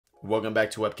Welcome back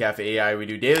to Web Cafe AI. We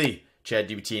do daily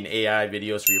ChatGPT and AI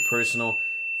videos for your personal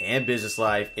and business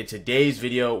life. In today's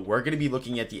video, we're going to be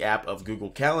looking at the app of Google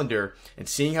Calendar and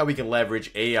seeing how we can leverage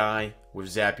AI with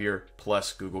Zapier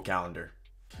plus Google Calendar.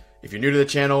 If you're new to the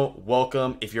channel,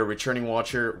 welcome. If you're a returning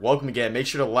watcher, welcome again. Make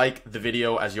sure to like the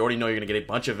video, as you already know you're going to get a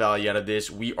bunch of value out of this.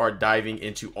 We are diving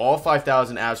into all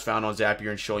 5,000 apps found on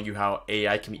Zapier and showing you how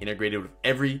AI can be integrated with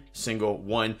every single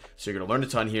one. So you're going to learn a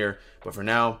ton here. But for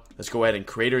now, let's go ahead and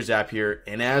create our Zap here.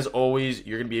 And as always,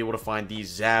 you're going to be able to find the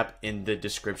Zap in the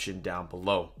description down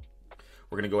below.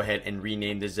 We're going to go ahead and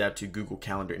rename this app to Google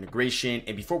Calendar Integration.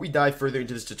 And before we dive further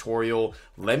into this tutorial,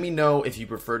 let me know if you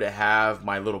prefer to have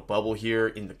my little bubble here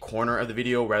in the corner of the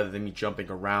video rather than me jumping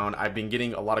around. I've been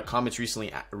getting a lot of comments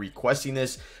recently requesting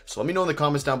this. So let me know in the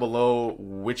comments down below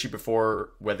which you prefer,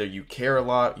 whether you care a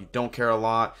lot, you don't care a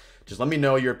lot. Just let me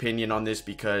know your opinion on this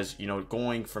because, you know,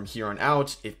 going from here on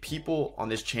out, if people on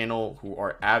this channel who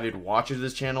are avid watchers of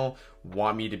this channel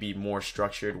want me to be more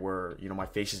structured where, you know, my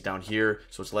face is down here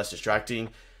so it's less distracting,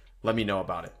 let me know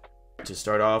about it. To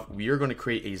start off, we are going to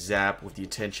create a Zap with the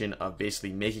intention of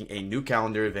basically making a new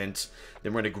calendar event.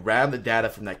 Then we're going to grab the data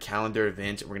from that calendar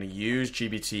event. We're going to use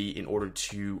GPT in order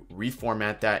to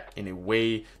reformat that in a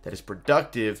way that is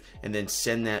productive and then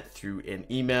send that through an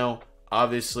email.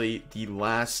 Obviously, the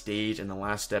last stage and the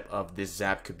last step of this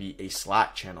Zap could be a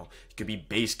Slack channel. It could be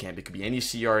Basecamp. It could be any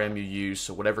CRM you use.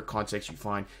 So whatever context you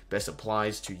find best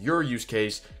applies to your use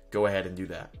case, go ahead and do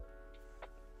that.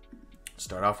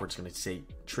 Start off, we're just going to say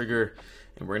trigger,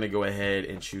 and we're going to go ahead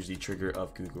and choose the trigger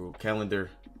of Google Calendar.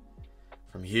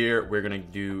 From here, we're going to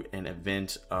do an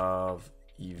event of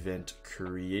event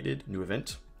created, new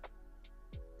event.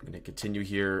 We're going to continue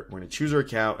here. We're going to choose our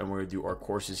account and we're going to do our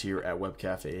courses here at Web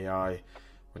Cafe AI. We're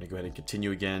going to go ahead and continue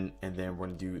again. And then we're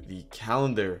going to do the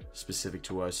calendar specific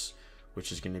to us,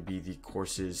 which is going to be the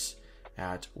courses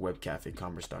at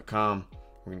webcafecommerce.com.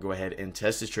 We're going to go ahead and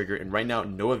test this trigger. And right now,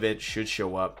 no event should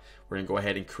show up. We're going to go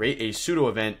ahead and create a pseudo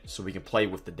event so we can play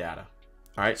with the data.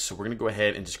 All right, so we're going to go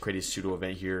ahead and just create a pseudo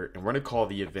event here. And we're going to call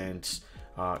the event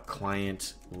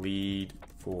client lead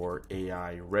for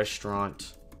AI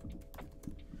restaurant.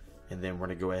 And then we're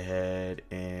going to go ahead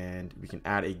and we can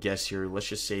add a guest here. Let's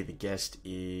just say the guest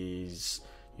is,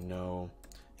 you know,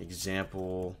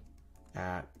 example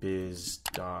at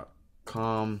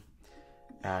biz.com.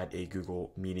 Add a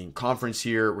Google Meeting conference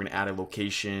here. We're going to add a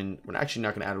location. We're actually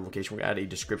not going to add a location. We're going to add a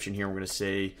description here. We're going to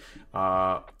say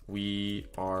we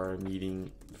are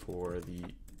meeting for the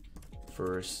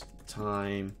first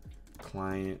time.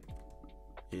 Client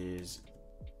is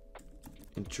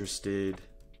interested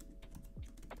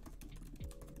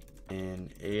in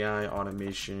AI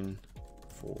automation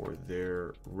for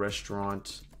their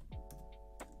restaurant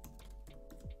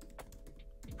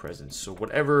presence. So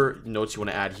whatever notes you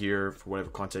want to add here for whatever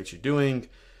context you're doing,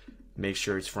 make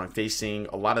sure it's front facing.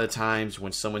 A lot of the times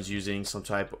when someone's using some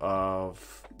type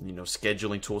of, you know,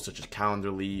 scheduling tool such as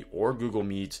Calendarly or Google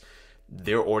Meet,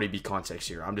 there already be context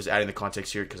here. I'm just adding the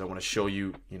context here because I want to show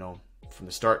you, you know, from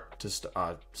the start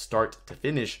to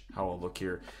finish how it'll look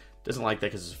here. Doesn't like that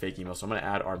because it's a fake email. So I'm going to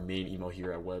add our main email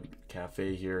here at Web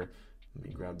Cafe here. Let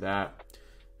me grab that.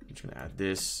 I'm just going to add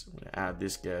this. I'm going to add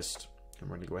this guest. And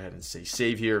we're going to go ahead and say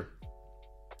save here.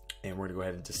 And we're going to go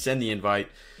ahead and to send the invite.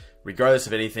 Regardless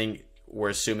of anything, we're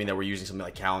assuming that we're using something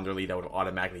like Calendarly that would have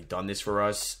automatically done this for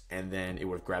us. And then it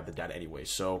would have grabbed the data anyway.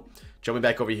 So jumping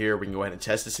back over here, we can go ahead and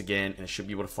test this again. And it should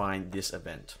be able to find this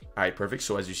event. All right, perfect.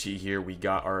 So as you see here, we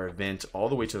got our event all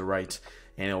the way to the right.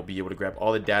 And it'll be able to grab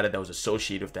all the data that was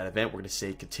associated with that event. We're going to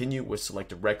say continue with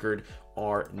selected record.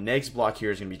 Our next block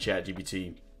here is going to be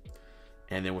ChatGPT.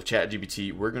 And then with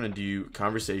ChatGPT, we're going to do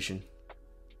conversation.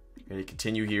 We're going to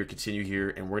continue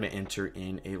here, and we're going to enter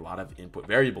in a lot of input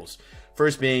variables.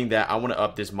 First being that I want to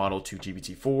up this model to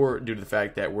GPT-4 due to the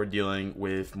fact that we're dealing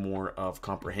with more of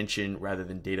comprehension rather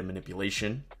than data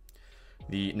manipulation.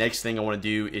 The next thing I want to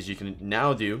do is you can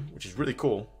now do, which is really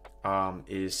cool,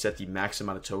 is set the max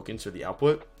amount of tokens for the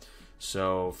output.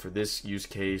 So for this use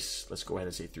case, let's go ahead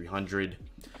and say 300.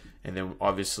 And then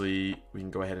obviously we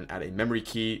can go ahead and add a memory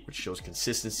key, which shows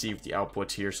consistency with the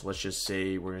outputs here. So let's just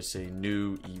say we're going to say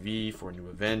new EV for a new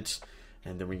event.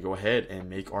 And then we can go ahead and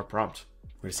make our prompt.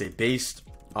 We're going to say based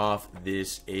off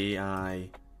this AI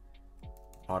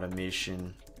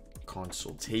automation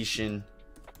consultation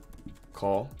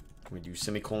call, we do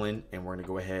semicolon, and we're going to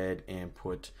go ahead and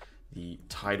put the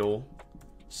title,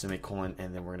 semicolon,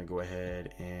 and then we're going to go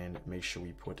ahead and make sure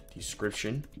we put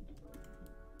description.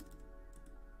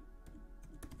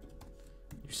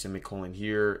 Semicolon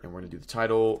here, and we're going to do the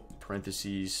title,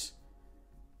 parentheses,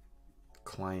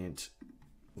 client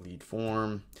lead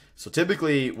form. So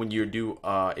typically when you do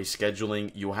a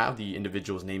scheduling, you'll have the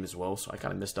individual's name as well. So I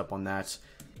kind of messed up on that,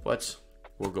 but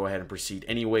we'll go ahead and proceed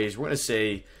anyways. We're going to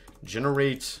say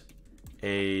generate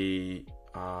a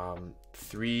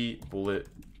 3 bullet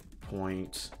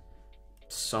point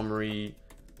summary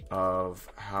of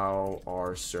how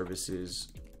our services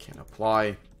can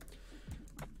apply.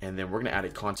 And then we're going to add a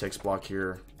context block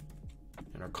here.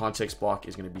 And our context block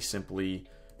is going to be simply,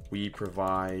 we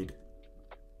provide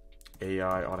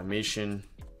AI automation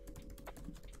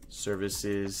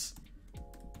services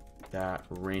that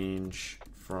range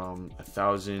from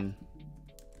 1,000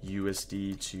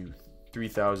 USD to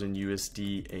 3,000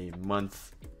 USD a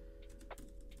month,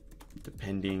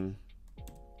 depending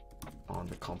on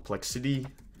the complexity.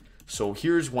 So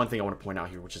here's one thing I want to point out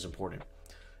here, which is important.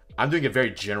 I'm doing a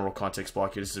very general context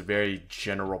block here. This is a very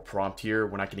general prompt here.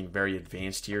 We're not getting very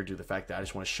advanced here due to the fact that I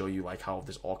just want to show you like how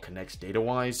this all connects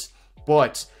data-wise.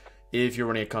 But if you're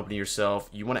running a company yourself,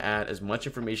 you want to add as much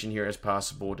information here as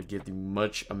possible to give the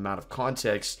much amount of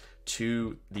context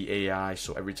to the AI.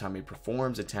 So every time it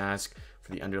performs a task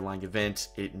for the underlying event,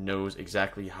 it knows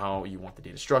exactly how you want the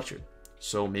data structured.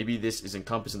 So maybe this is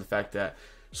encompassing the fact that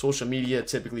social media,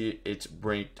 typically it's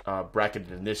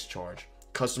bracketed in this charge.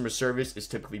 Customer service is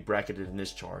typically bracketed in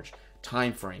this charge.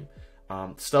 Time frame,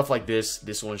 stuff like this.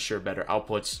 This will ensure better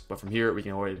outputs. But from here, we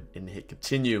can go ahead and hit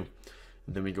continue.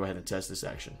 And then we go ahead and test this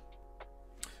action.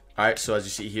 All right, so as you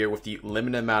see here, with the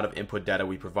limited amount of input data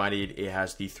we provided, it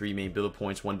has the 3 main bullet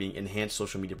points, one being enhanced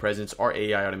social media presence. Our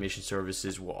AI automation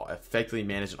services will effectively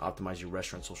manage and optimize your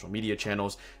restaurant social media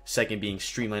channels. Second being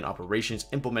streamline operations.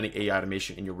 Implementing AI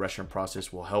automation in your restaurant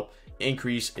process will help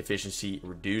increase efficiency,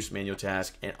 reduce manual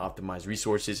tasks, and optimize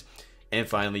resources. And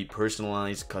finally,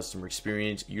 personalized customer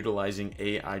experience. Utilizing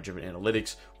AI-driven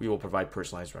analytics, we will provide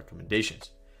personalized recommendations.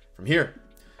 From here,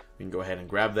 we can go ahead and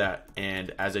grab that.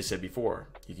 And as I said before,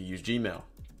 you could use Gmail,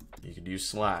 you could use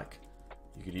Slack,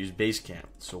 you could use Basecamp.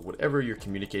 So whatever your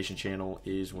communication channel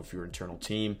is with your internal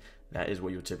team, that is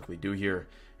what you'll typically do here.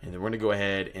 And then we're going to go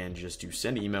ahead and just do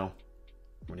send email.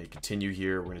 We're going to continue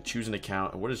here. We're going to choose an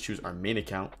account, and we'll just choose our main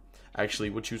account. Actually,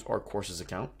 we'll choose our courses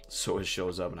account so it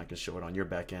shows up and I can show it on your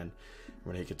back end.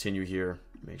 We're going to hit continue here,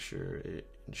 make sure it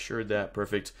ensured that,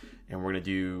 perfect. And we're going to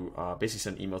do basically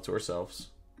send an email to ourselves.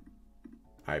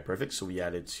 All right, perfect. So we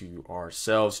added to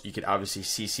ourselves. You could obviously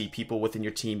CC people within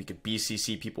your team. You could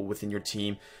BCC people within your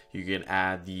team. You can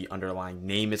add the underlying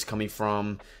name it's coming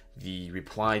from, the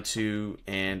reply to,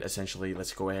 and essentially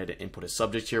let's go ahead and input a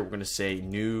subject here. We're going to say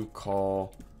new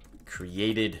call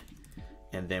created,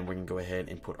 and then we're going to go ahead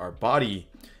and put our body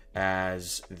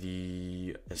as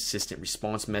the assistant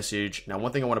response message. Now,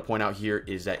 one thing I want to point out here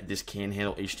is that this can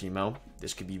handle HTML.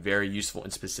 This could be very useful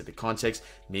in specific contexts.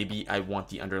 Maybe I want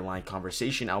the underlying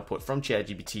conversation output from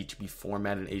ChatGPT to be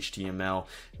formatted in HTML.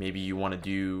 Maybe you want to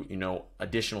do,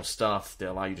 additional stuff to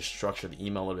allow you to structure the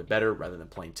email a little bit better rather than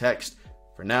plain text.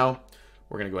 For now,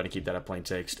 we're going to go ahead and keep that at plain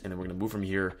text, and then we're going to move from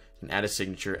here and add a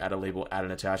signature, add a label, add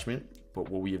an attachment. But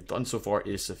what we have done so far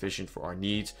is sufficient for our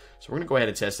needs. So we're going to go ahead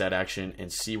and test that action and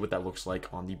see what that looks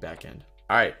like on the back end.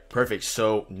 All right, perfect.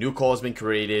 So new call has been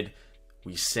created.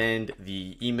 We send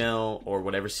the email or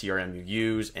whatever CRM you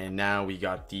use, and now we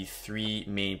got the 3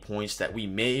 main points that we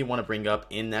may want to bring up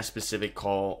in that specific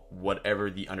call, whatever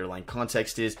the underlying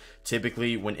context is.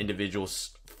 Typically, when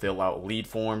individuals fill out lead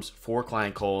forms for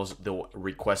client calls, they'll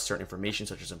request certain information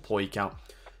such as employee count,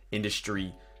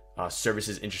 industry,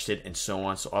 services interested, and so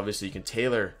on. So obviously you can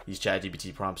tailor these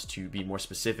ChatGPT prompts to be more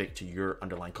specific to your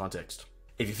underlying context.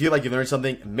 If you feel like you learned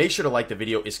something, make sure to like the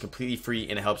video. It's completely free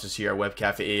and it helps us here at Web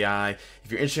Cafe AI.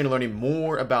 If you're interested in learning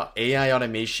more about AI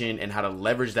automation and how to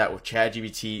leverage that with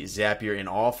ChatGPT, Zapier, and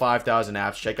all 5,000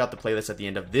 apps, check out the playlist at the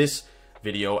end of this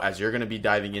video, as you're going to be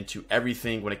diving into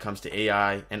everything when it comes to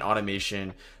AI and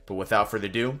automation. But without further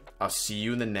ado, I'll see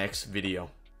you in the next video.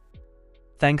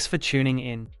 Thanks for tuning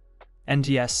in. And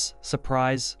yes,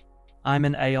 surprise, I'm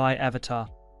an AI avatar.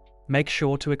 Make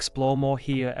sure to explore more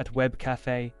here at Web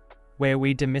Cafe, where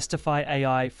we demystify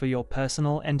AI for your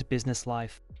personal and business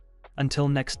life. Until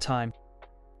next time.